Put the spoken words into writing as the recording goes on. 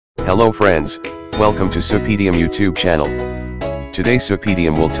Hello friends, welcome to Supedium YouTube channel. Today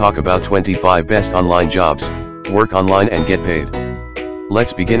Supedium will talk about 25 best online jobs, work online and get paid.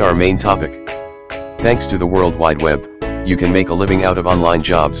 Let's begin our main topic. Thanks to the World Wide Web, you can make a living out of online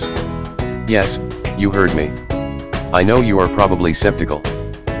jobs. Yes, you heard me. I know you are probably skeptical.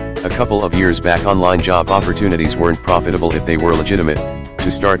 A couple of years back online job opportunities weren't profitable if they were legitimate,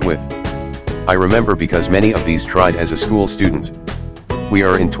 to start with. I remember because many of these tried as a school student. We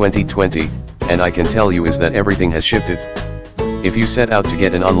are in 2020, and I can tell you is that everything has shifted. If you set out to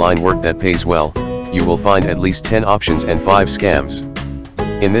get an online work that pays well, you will find at least 10 options and 5 scams.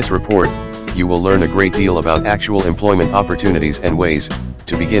 In this report, you will learn a great deal about actual employment opportunities and ways,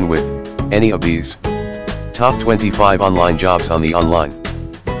 to begin with, any of these. Top 25 online jobs on the online.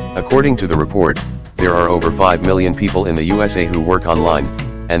 According to the report, there are over 5 million people in the USA who work online,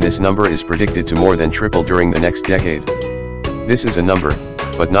 and this number is predicted to more than triple during the next decade. This is a number,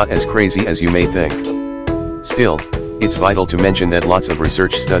 but not as crazy as you may think. Still, it's vital to mention that lots of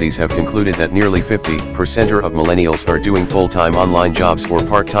research studies have concluded that nearly 50% of millennials are doing full-time online jobs or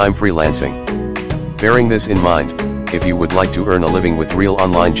part-time freelancing. Bearing this in mind, if you would like to earn a living with real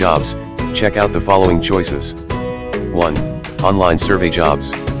online jobs, check out the following choices. 1. Online survey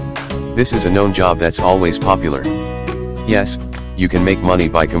jobs. This is a known job that's always popular. Yes, you can make money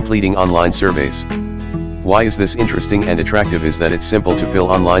by completing online surveys. Why is this interesting and attractive is that it's simple to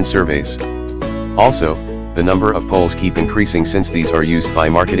fill online surveys. Also, the number of polls keep increasing since these are used by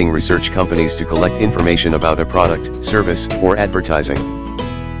marketing research companies to collect information about a product, service, or advertising.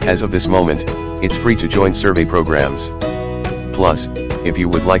 As of this moment, it's free to join survey programs. Plus, if you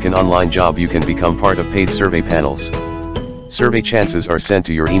would like an online job you can become part of paid survey panels. Survey chances are sent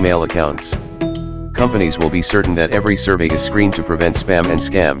to your email accounts. Companies will be certain that every survey is screened to prevent spam and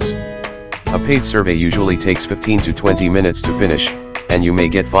scams. A paid survey usually takes 15 to 20 minutes to finish, and you may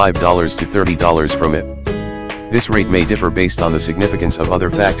get $5 to $30 from it. This rate may differ based on the significance of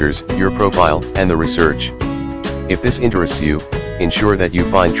other factors, your profile, and the research. If this interests you, ensure that you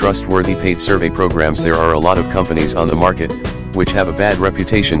find trustworthy paid survey programs. There are a lot of companies on the market, which have a bad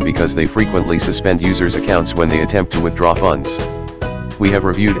reputation because they frequently suspend users' accounts when they attempt to withdraw funds. We have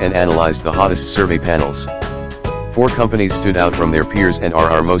reviewed and analyzed the hottest survey panels. 4 companies stood out from their peers and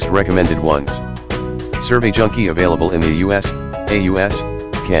are our most recommended ones. Survey Junkie available in the US, AUS,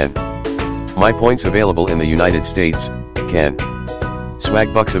 CAN. MyPoints available in the United States, CAN.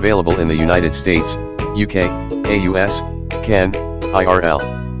 Swagbucks available in the United States, UK, AUS, CAN, IRL.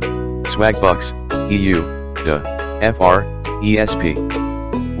 Swagbucks, EU, DE, FR, ESP.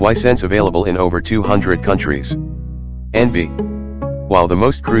 YSense available in over 200 countries. NB. While the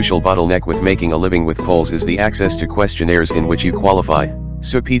most crucial bottleneck with making a living with polls is the access to questionnaires in which you qualify,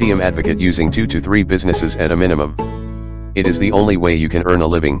 Supedium advocate using 2 to 3 businesses at a minimum. It is the only way you can earn a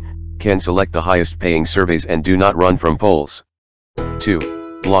living, can select the highest paying surveys and do not run from polls. 2.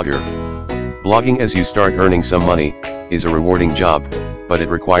 Blogger. Blogging as you start earning some money, is a rewarding job, but it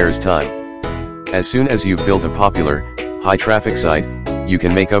requires time. As soon as you've built a popular, high traffic site, you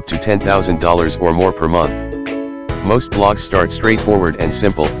can make up to $10,000 or more per month. Most blogs start straightforward and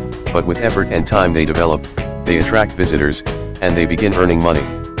simple, but with effort and time they develop, they attract visitors, and they begin earning money.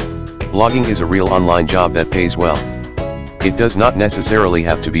 Blogging is a real online job that pays well. It does not necessarily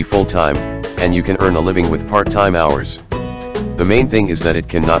have to be full-time, and you can earn a living with part-time hours. The main thing is that it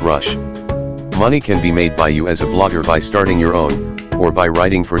cannot rush. Money can be made by you as a blogger by starting your own, or by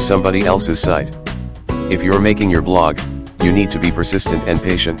writing for somebody else's site. If you're making your blog, you need to be persistent and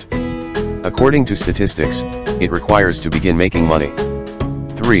patient. According to statistics, it requires to begin making money.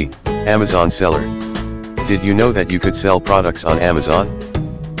 3. Amazon seller. Did you know that you could sell products on Amazon?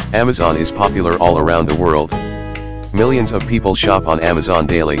 Amazon is popular all around the world. Millions of people shop on Amazon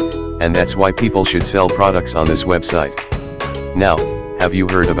daily, and that's why people should sell products on this website. Now, have you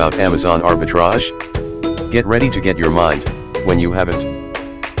heard about Amazon arbitrage? Get ready to get your mind, when you haven't.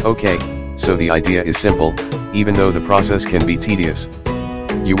 Okay, so the idea is simple, even though the process can be tedious.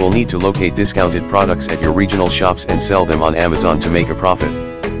 You will need to locate discounted products at your regional shops and sell them on Amazon to make a profit.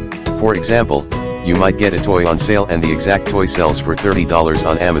 For example, you might get a toy on sale and the exact toy sells for $30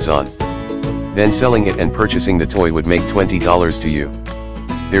 on Amazon. Then selling it and purchasing the toy would make $20 to you.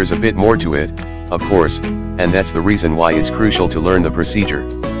 There's a bit more to it, of course, and that's the reason why it's crucial to learn the procedure.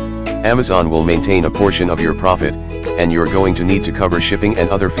 Amazon will maintain a portion of your profit, and you're going to need to cover shipping and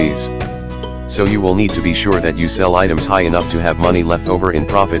other fees. So you will need to be sure that you sell items high enough to have money left over in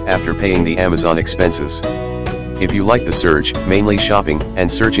profit after paying the Amazon expenses. If you like the surge, mainly shopping, and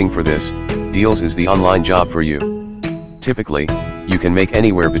searching for this, deals is the online job for you. Typically, you can make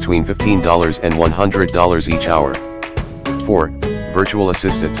anywhere between $15 and $100 each hour. 4. Virtual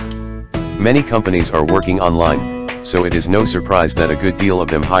assistant. Many companies are working online, so it is no surprise that a good deal of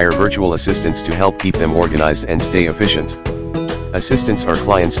them hire virtual assistants to help keep them organized and stay efficient. Assistants are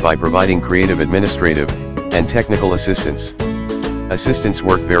clients by providing creative administrative and technical assistance. Assistants'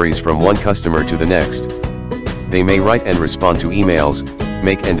 work varies from one customer to the next. They may write and respond to emails,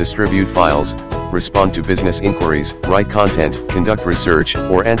 make and distribute files, respond to business inquiries, write content, conduct research,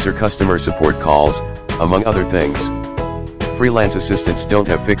 or answer customer support calls, among other things. Freelance assistants don't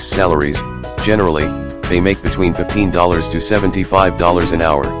have fixed salaries. Generally, they make between $15 to $75 an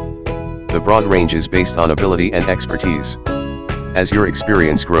hour. The broad range is based on ability and expertise. As your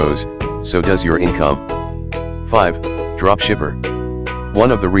experience grows, so does your income. 5. Dropshipper. One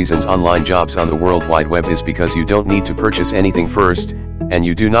of the reasons online jobs on the World Wide Web is because you don't need to purchase anything first, and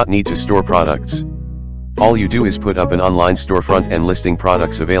you do not need to store products. All you do is put up an online storefront and listing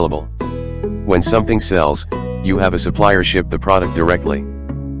products available. When something sells, you have a supplier ship the product directly.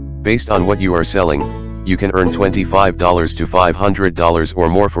 Based on what you are selling, you can earn $25 to $500 or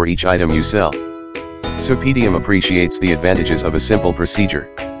more for each item you sell. Supedium appreciates the advantages of a simple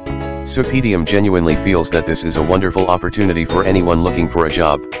procedure. Supedium genuinely feels that this is a wonderful opportunity for anyone looking for a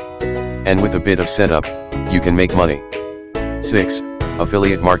job. And with a bit of setup, you can make money. 6.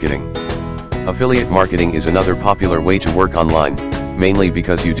 Affiliate marketing. Affiliate marketing is another popular way to work online, mainly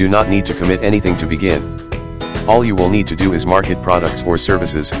because you do not need to commit anything to begin. All you will need to do is market products or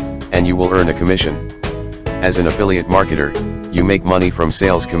services, and you will earn a commission. As an affiliate marketer, you make money from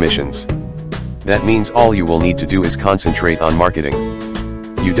sales commissions. That means all you will need to do is concentrate on marketing.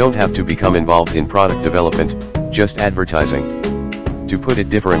 You don't have to become involved in product development, just advertising. To put it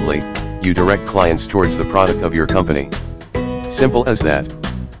differently, you direct clients towards the product of your company. Simple as that.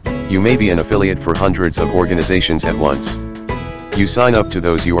 You may be an affiliate for hundreds of organizations at once. You sign up to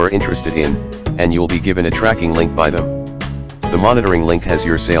those you are interested in, and you'll be given a tracking link by them. The monitoring link has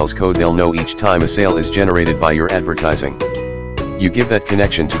your sales code. They'll know each time a sale is generated by your advertising. You give that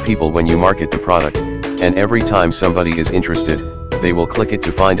connection to people when you market the product, and every time somebody is interested, they will click it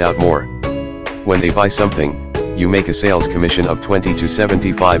to find out more. When they buy something, you make a sales commission of 20 to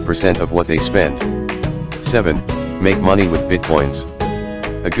 75% of what they spend. 7. Make money with Bitcoins.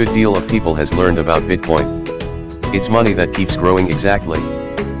 A good deal of people has learned about Bitcoin. It's money that keeps growing. Exactly.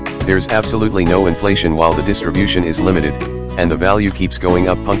 There's absolutely no inflation while the distribution is limited, and the value keeps going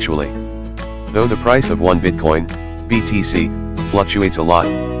up punctually. Though the price of one Bitcoin, BTC, fluctuates a lot,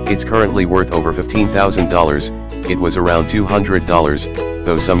 it's currently worth over $15,000, it was around $200,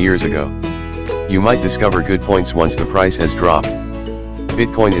 though some years ago. You might discover good points once the price has dropped.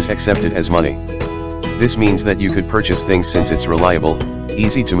 Bitcoin is accepted as money. This means that you could purchase things since it's reliable,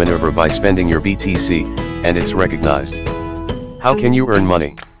 easy to maneuver by spending your BTC, and it's recognized. How can you earn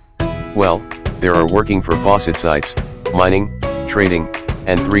money? Well, there are working for faucet sites, mining, trading,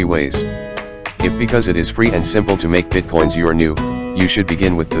 and 3 ways. If because it is free and simple to make Bitcoins you're new, you should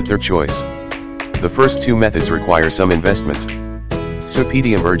begin with the third choice. The first 2 methods require some investment.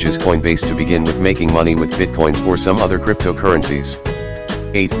 Supedium urges Coinbase to begin with making money with Bitcoins or some other cryptocurrencies.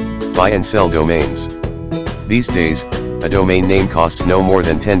 8. Buy and sell domains. These days, a domain name costs no more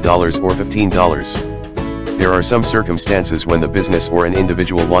than $10 or $15. There are some circumstances when the business or an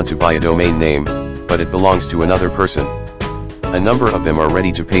individual want to buy a domain name, but it belongs to another person. A number of them are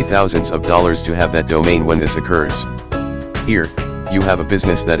ready to pay thousands of dollars to have that domain when this occurs. Here, you have a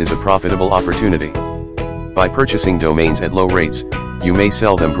business that is a profitable opportunity. By purchasing domains at low rates, you may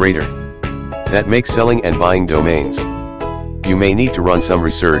sell them greater. That makes selling and buying domains. You may need to run some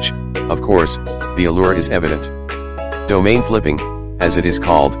research, of course, the allure is evident. Domain flipping, as it is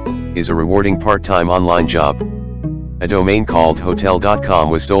called, is a rewarding part-time online job. A domain called hotel.com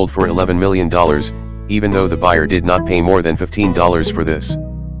was sold for $11 million, even though the buyer did not pay more than $15 for this.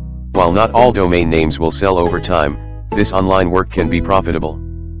 While not all domain names will sell over time, this online work can be profitable.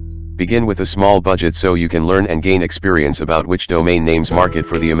 Begin with a small budget so you can learn and gain experience about which domain names market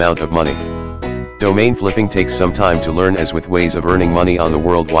for the amount of money. Domain flipping takes some time to learn, as with ways of earning money on the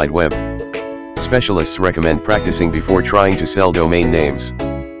World Wide Web. Specialists recommend practicing before trying to sell domain names.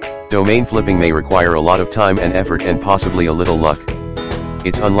 Domain flipping may require a lot of time and effort and possibly a little luck.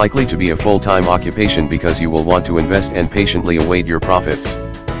 It's unlikely to be a full-time occupation because you will want to invest and patiently await your profits.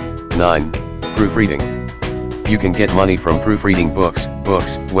 9. Proofreading. You can get money from proofreading books,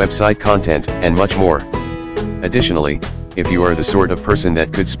 website content, and much more. Additionally, if you are the sort of person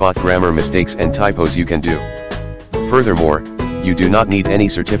that could spot grammar mistakes and typos, you can do. Furthermore, you do not need any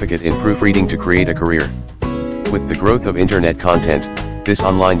certificate in proofreading to create a career. With the growth of internet content, this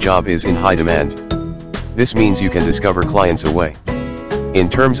online job is in high demand. This means you can discover clients away. In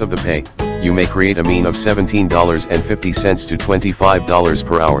terms of the pay, you may create a mean of $17.50 to $25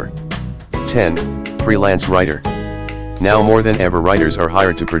 per hour. 10. Freelance writer. Now more than ever, writers are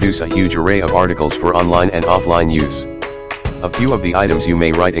hired to produce a huge array of articles for online and offline use. A few of the items you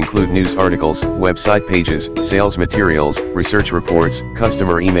may write include news articles, website pages, sales materials, research reports,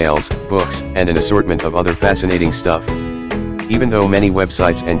 customer emails, books, and an assortment of other fascinating stuff. Even though many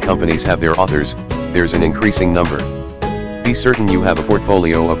websites and companies have their authors, there's an increasing number. Be certain you have a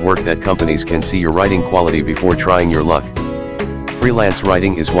portfolio of work that companies can see your writing quality before trying your luck. Freelance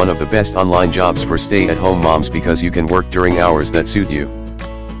writing is one of the best online jobs for stay-at-home moms because you can work during hours that suit you.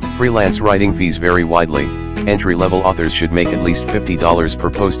 Freelance writing fees vary widely. Entry-level authors should make at least $50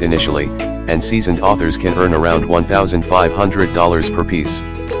 per post initially, and seasoned authors can earn around $1,500 per piece.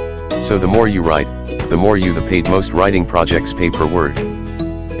 So the more you write, the more the paid. Most writing projects pay per word.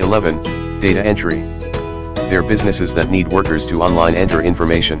 11. Data entry. They're businesses that need workers to online enter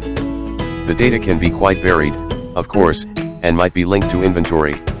information. The data can be quite varied, of course, and might be linked to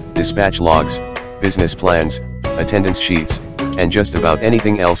inventory, dispatch logs, business plans, attendance sheets, and just about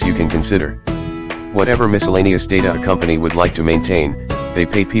anything else you can consider. Whatever miscellaneous data a company would like to maintain, they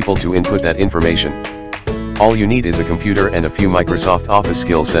pay people to input that information. All you need is a computer and a few Microsoft Office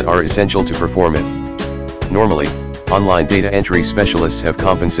skills that are essential to perform it. Normally, online data entry specialists have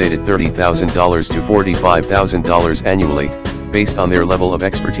compensated $30,000 to $45,000 annually, based on their level of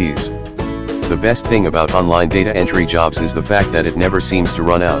expertise. The best thing about online data entry jobs is the fact that it never seems to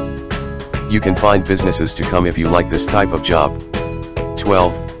run out. You can find businesses to come if you like this type of job.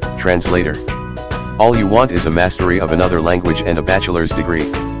 12. Translator. All you want is a mastery of another language and a bachelor's degree.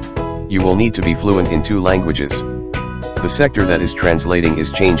 You will need to be fluent in 2 languages. The sector that is translating is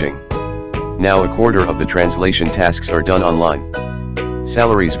changing. Now a quarter of the translation tasks are done online.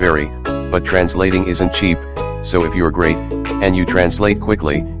 Salaries vary, but translating isn't cheap, so if you're great, and you translate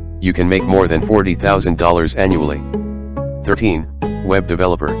quickly, you can make more than $40,000 annually. 13. Web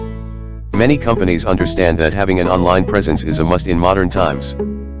developer. Many companies understand that having an online presence is a must in modern times.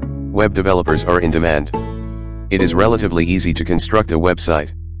 Web developers are in demand. It is relatively easy to construct a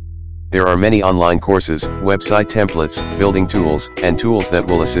website. There are many online courses, website templates, building tools, and tools that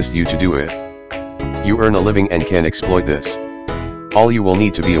will assist you to do it. You earn a living and can exploit this. All you will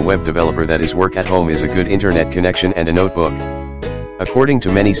need to be a web developer that is work at home is a good internet connection and a notebook. According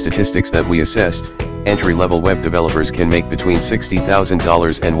to many statistics that we assessed, entry-level web developers can make between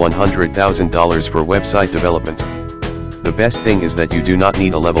 $60,000 and $100,000 for website development. The best thing is that you do not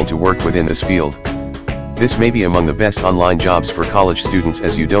need a level to work within this field. This may be among the best online jobs for college students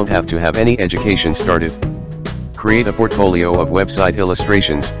as you don't have to have any education started. Create a portfolio of website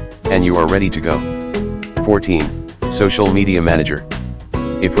illustrations, and you are ready to go. 14. Social media manager.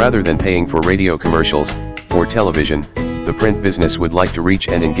 If rather than paying for radio commercials, or television, the print business would like to reach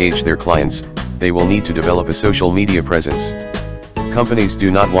and engage their clients, they will need to develop a social media presence. Companies do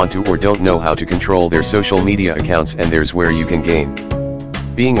not want to or don't know how to control their social media accounts, and there's where you can gain.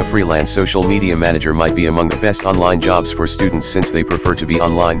 Being a freelance social media manager might be among the best online jobs for students since they prefer to be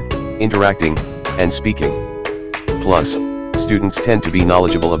online, interacting, and speaking. Plus, students tend to be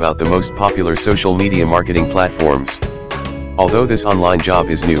knowledgeable about the most popular social media marketing platforms. Although this online job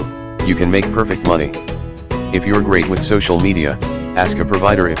is new, you can make perfect money. If you're great with social media, ask a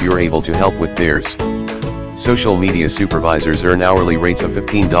provider if you're able to help with theirs. Social media supervisors earn hourly rates of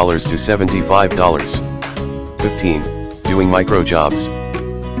 $15 to $75. 15. Doing micro jobs.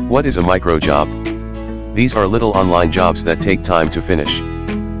 What is a micro job? These are little online jobs that take time to finish.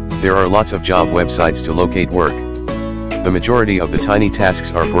 There are lots of job websites to locate work. The majority of the tiny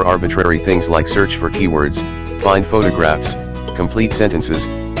tasks are for arbitrary things like search for keywords, find photographs, complete sentences,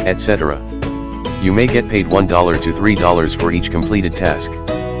 etc. You may get paid $1 to $3 for each completed task.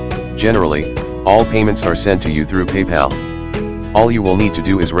 Generally, all payments are sent to you through PayPal. All you will need to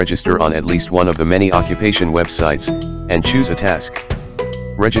do is register on at least one of the many occupation websites, and choose a task.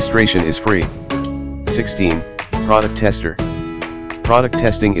 Registration is free. 16. Product tester. Product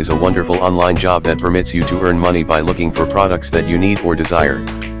testing is a wonderful online job that permits you to earn money by looking for products that you need or desire.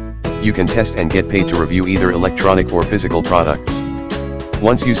 You can test and get paid to review either electronic or physical products.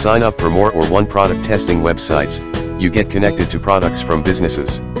 Once you sign up for more or one product testing websites, you get connected to products from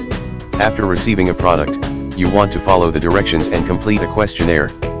businesses. After receiving a product, you want to follow the directions and complete a questionnaire.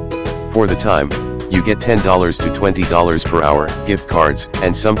 For the time, you get $10 to $20 per hour, gift cards,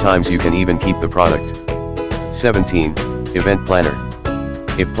 and sometimes you can even keep the product. 17. Event planner.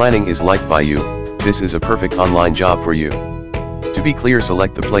 If planning is liked by you, this is a perfect online job for you. To be clear,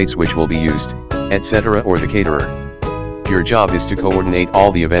 select the plates which will be used, etc., or the caterer. Your job is to coordinate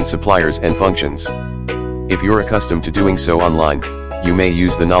all the event suppliers and functions. If you're accustomed to doing so online, you may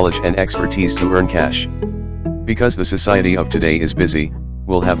use the knowledge and expertise to earn cash. Because the society of today is busy,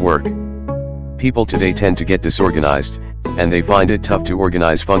 we'll have work. People today tend to get disorganized, and they find it tough to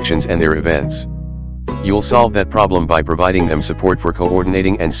organize functions and their events. You'll solve that problem by providing them support for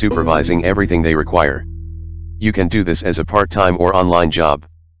coordinating and supervising everything they require. You can do this as a part-time or online job.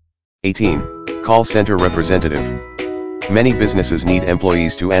 18. Call center representative. Many businesses need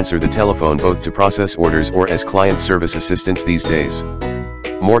employees to answer the telephone both to process orders or as client service assistants these days.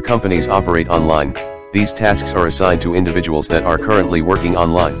 More companies operate online. These tasks are assigned to individuals that are currently working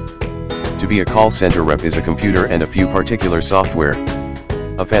online. To be a call center rep is a computer and a few particular software.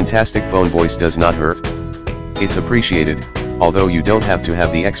 A fantastic phone voice does not hurt. It's appreciated, although you don't have to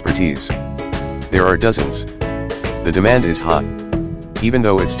have the expertise. There are dozens. The demand is high. Even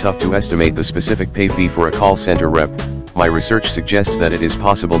though it's tough to estimate the specific pay fee for a call center rep, my research suggests that it is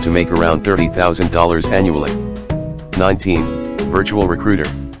possible to make around $30,000 annually. 19. Virtual recruiter.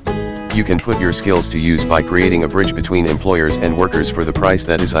 You can put your skills to use by creating a bridge between employers and workers for the price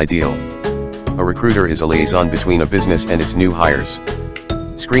that is ideal. A recruiter is a liaison between a business and its new hires.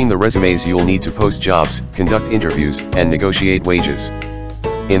 Screen the resumes you'll need to post jobs, conduct interviews, and negotiate wages.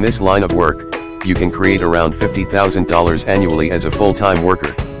 In this line of work, you can create around $50,000 annually as a full-time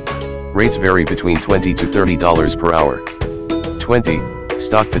worker. Rates vary between $20 to $30 per hour. 20.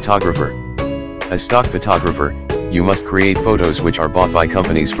 Stock photographer. As stock photographer, you must create photos which are bought by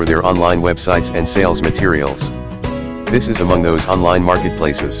companies for their online websites and sales materials. This is among those online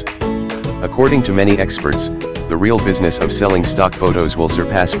marketplaces. According to many experts, the real business of selling stock photos will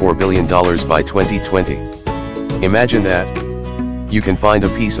surpass $4 billion by 2020. Imagine that. You can find a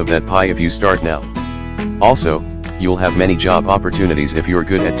piece of that pie if you start now. Also, you'll have many job opportunities if you're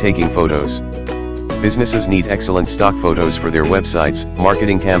good at taking photos. Businesses need excellent stock photos for their websites,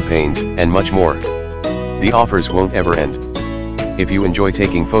 marketing campaigns, and much more. The offers won't ever end. If you enjoy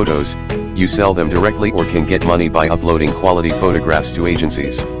taking photos, you sell them directly or can get money by uploading quality photographs to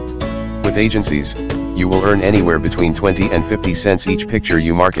agencies. With agencies, you will earn anywhere between 20 and 50 cents each picture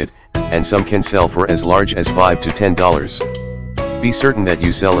you market, and some can sell for as large as $5 to $10. Be certain that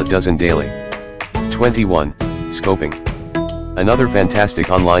you sell a dozen daily. 21. Scoping. Another fantastic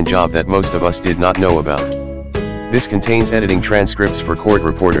online job that most of us did not know about. This contains editing transcripts for court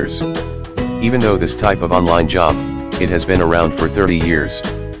reporters. Even though this type of online job, it has been around for 30 years.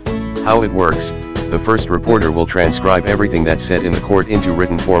 How it works: the first reporter will transcribe everything that's said in the court into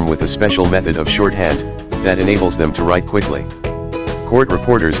written form with a special method of shorthand, that enables them to write quickly. Court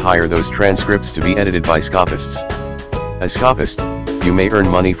reporters hire those transcripts to be edited by scopists. As scopist, you may earn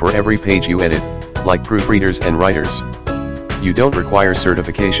money for every page you edit, like proofreaders and writers. You don't require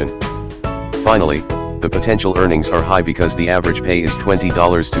certification. Finally, the potential earnings are high because the average pay is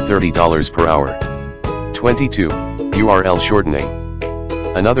 $20 to $30 per hour. 22. URL shortening.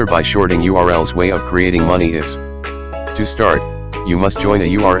 Another by shortening URLs way of creating money is: to start, you must join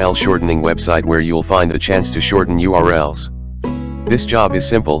a URL shortening website where you'll find the chance to shorten URLs. This job is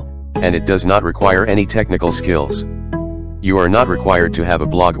simple, and it does not require any technical skills. You are not required to have a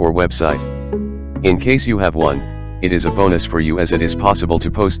blog or website. In case you have one, it is a bonus for you as it is possible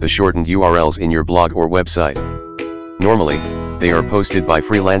to post the shortened URLs in your blog or website. Normally, they are posted by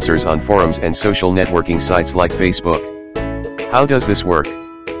freelancers on forums and social networking sites like Facebook. How does this work?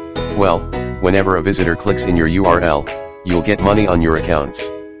 Well, whenever a visitor clicks in your URL, you'll get money on your accounts.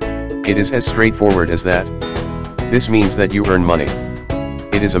 It is as straightforward as that. This means that you earn money.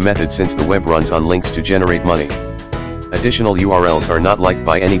 It is a method since the web runs on links to generate money. Additional URLs are not liked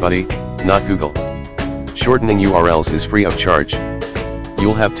by anybody, not Google. Shortening URLs is free of charge.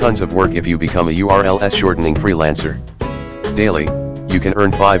 You'll have tons of work if you become a URL shortening freelancer. Daily, you can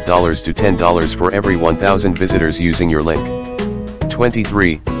earn $5 to $10 for every 1,000 visitors using your link.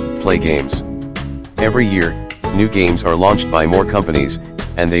 23. Play games. Every year, new games are launched by more companies,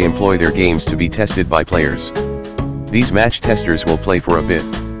 and they employ their games to be tested by players. These match testers will play for a bit,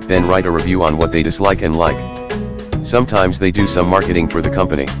 then write a review on what they dislike and like. Sometimes they do some marketing for the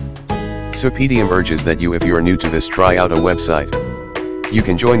company. Supedium urges that you, if you're new to this, try out a website. You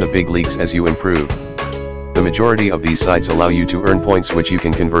can join the big leagues as you improve. The majority of these sites allow you to earn points which you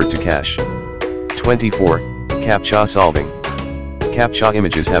can convert to cash. 24. CAPTCHA solving. CAPTCHA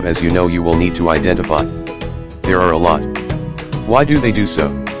images have, as you know, you will need to identify. There are a lot. Why do they do so?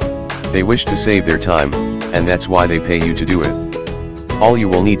 They wish to save their time, and that's why they pay you to do it. All you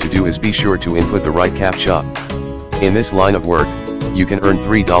will need to do is be sure to input the right CAPTCHA. In this line of work, you can earn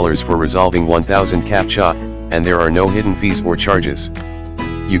 $3 for resolving 1,000 CAPTCHA, and there are no hidden fees or charges.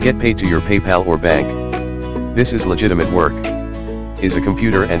 You get paid to your PayPal or bank. This is legitimate work. Is a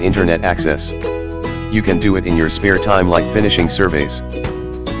computer and internet access. You can do it in your spare time like finishing surveys.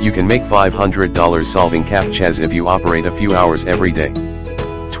 You can make $500 solving CAPTCHAs if you operate a few hours every day.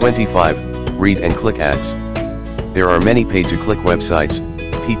 25. read and click ads. There are many pay-to-click websites,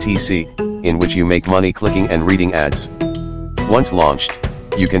 PTC, in which you make money clicking and reading ads. Once launched,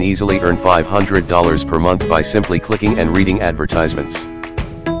 you can easily earn $500 per month by simply clicking and reading advertisements.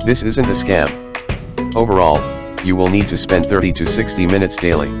 This isn't a scam. Overall, you will need to spend 30 to 60 minutes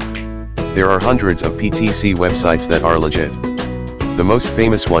daily. There are hundreds of PTC websites that are legit. The most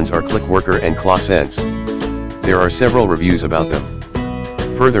famous ones are ClickWorker and ClawSense. There are several reviews about them.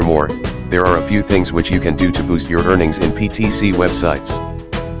 Furthermore, there are a few things which you can do to boost your earnings in PTC websites.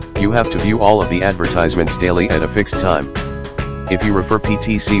 You have to view all of the advertisements daily at a fixed time. If you refer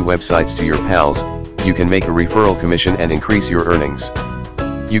PTC websites to your pals, you can make a referral commission and increase your earnings.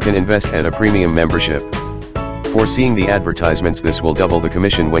 You can invest at a premium membership. For seeing the advertisements, this will double the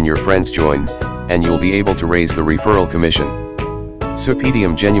commission when your friends join, and you'll be able to raise the referral commission.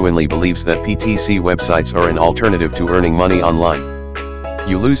 Supedium genuinely believes that PTC websites are an alternative to earning money online.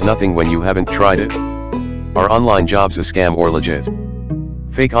 You lose nothing when you haven't tried it. Are online jobs a scam or legit?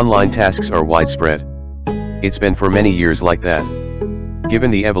 Fake online tasks are widespread. It's been for many years like that. Given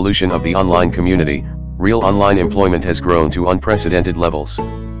the evolution of the online community, real online employment has grown to unprecedented levels.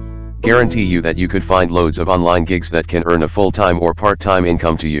 Guarantee you that you could find loads of online gigs that can earn a full-time or part-time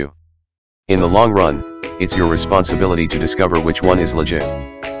income to you. In the long run, it's your responsibility to discover which one is legit.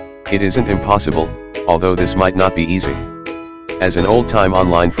 It isn't impossible, although this might not be easy. As an old-time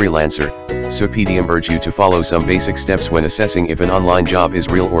online freelancer, Supedium urge you to follow some basic steps when assessing if an online job is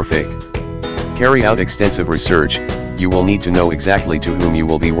real or fake. Carry out extensive research. You will need to know exactly to whom you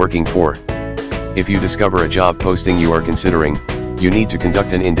will be working for. If you discover a job posting you are considering, you need to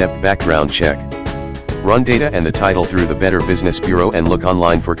conduct an in-depth background check. Run data and the title through the Better Business Bureau and look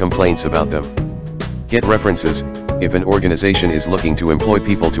online for complaints about them. Get references. If an organization is looking to employ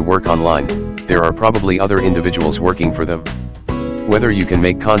people to work online, there are probably other individuals working for them. Whether you can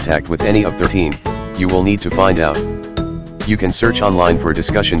make contact with any of their team, you will need to find out. You can search online for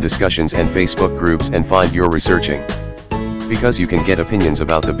discussions and Facebook groups and find your researching. Because you can get opinions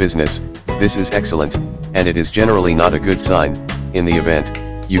about the business, this is excellent, and it is generally not a good sign. In the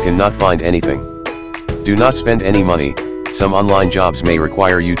event, you cannot find anything. Do not spend any money. Some online jobs may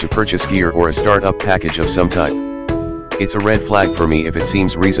require you to purchase gear or a startup package of some type. It's a red flag for me if it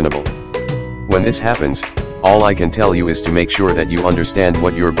seems reasonable. When this happens, all I can tell you is to make sure that you understand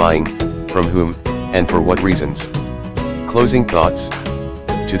what you're buying, from whom, and for what reasons. Closing thoughts.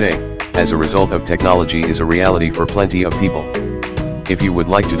 Today, as a result of technology, is a reality for plenty of people. If you would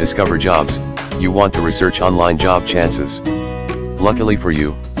like to discover jobs, you want to research online job chances. Luckily for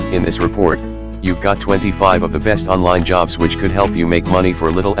you, in this report, you've got 25 of the best online jobs which could help you make money for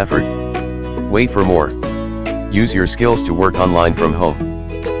little effort. Wait for more. Use your skills to work online from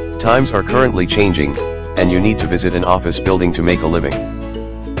home. Times are currently changing, and you need to visit an office building to make a living.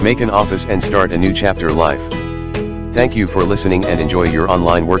 Make an office and start a new chapter life. Thank you for listening and enjoy your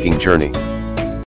online working journey.